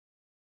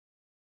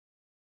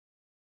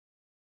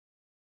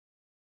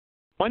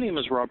My name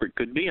is Robert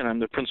Goodby, and I'm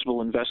the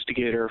principal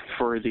investigator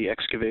for the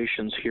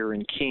excavations here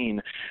in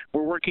Keene.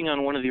 We're working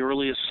on one of the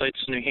earliest sites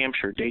in New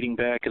Hampshire, dating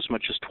back as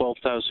much as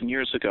 12,000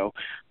 years ago,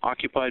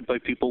 occupied by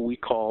people we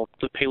call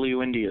the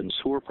Paleo-Indians,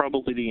 who were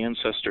probably the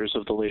ancestors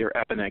of the later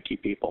Abenaki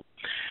people.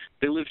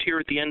 They lived here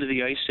at the end of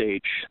the Ice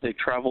Age. They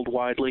traveled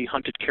widely,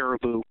 hunted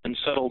caribou, and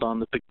settled on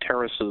the big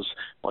terraces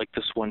like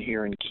this one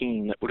here in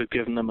Keene that would have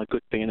given them a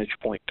good vantage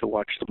point to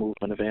watch the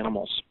movement of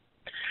animals.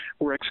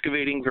 We're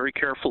excavating very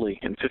carefully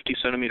in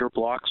 50-centimeter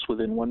blocks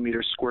within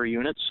 1-meter square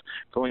units,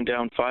 going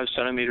down 5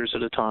 centimeters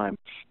at a time.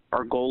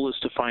 Our goal is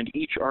to find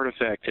each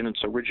artifact in its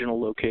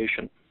original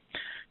location.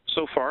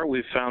 So far,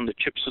 we've found the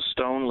chips of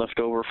stone left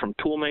over from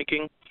tool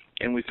making,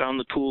 and we found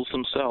the tools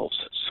themselves: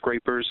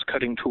 scrapers,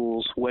 cutting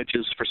tools,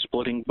 wedges for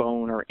splitting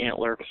bone or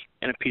antler,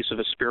 and a piece of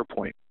a spear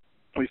point.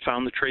 We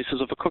found the traces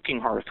of a cooking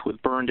hearth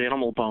with burned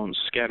animal bones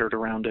scattered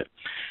around it.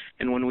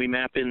 And when we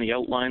map in the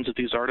outlines of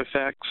these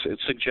artifacts, it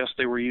suggests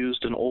they were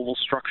used in oval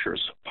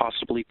structures,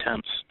 possibly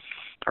tents.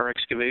 Our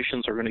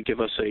excavations are going to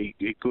give us a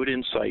good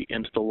insight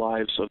into the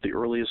lives of the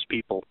earliest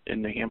people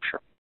in New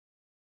Hampshire.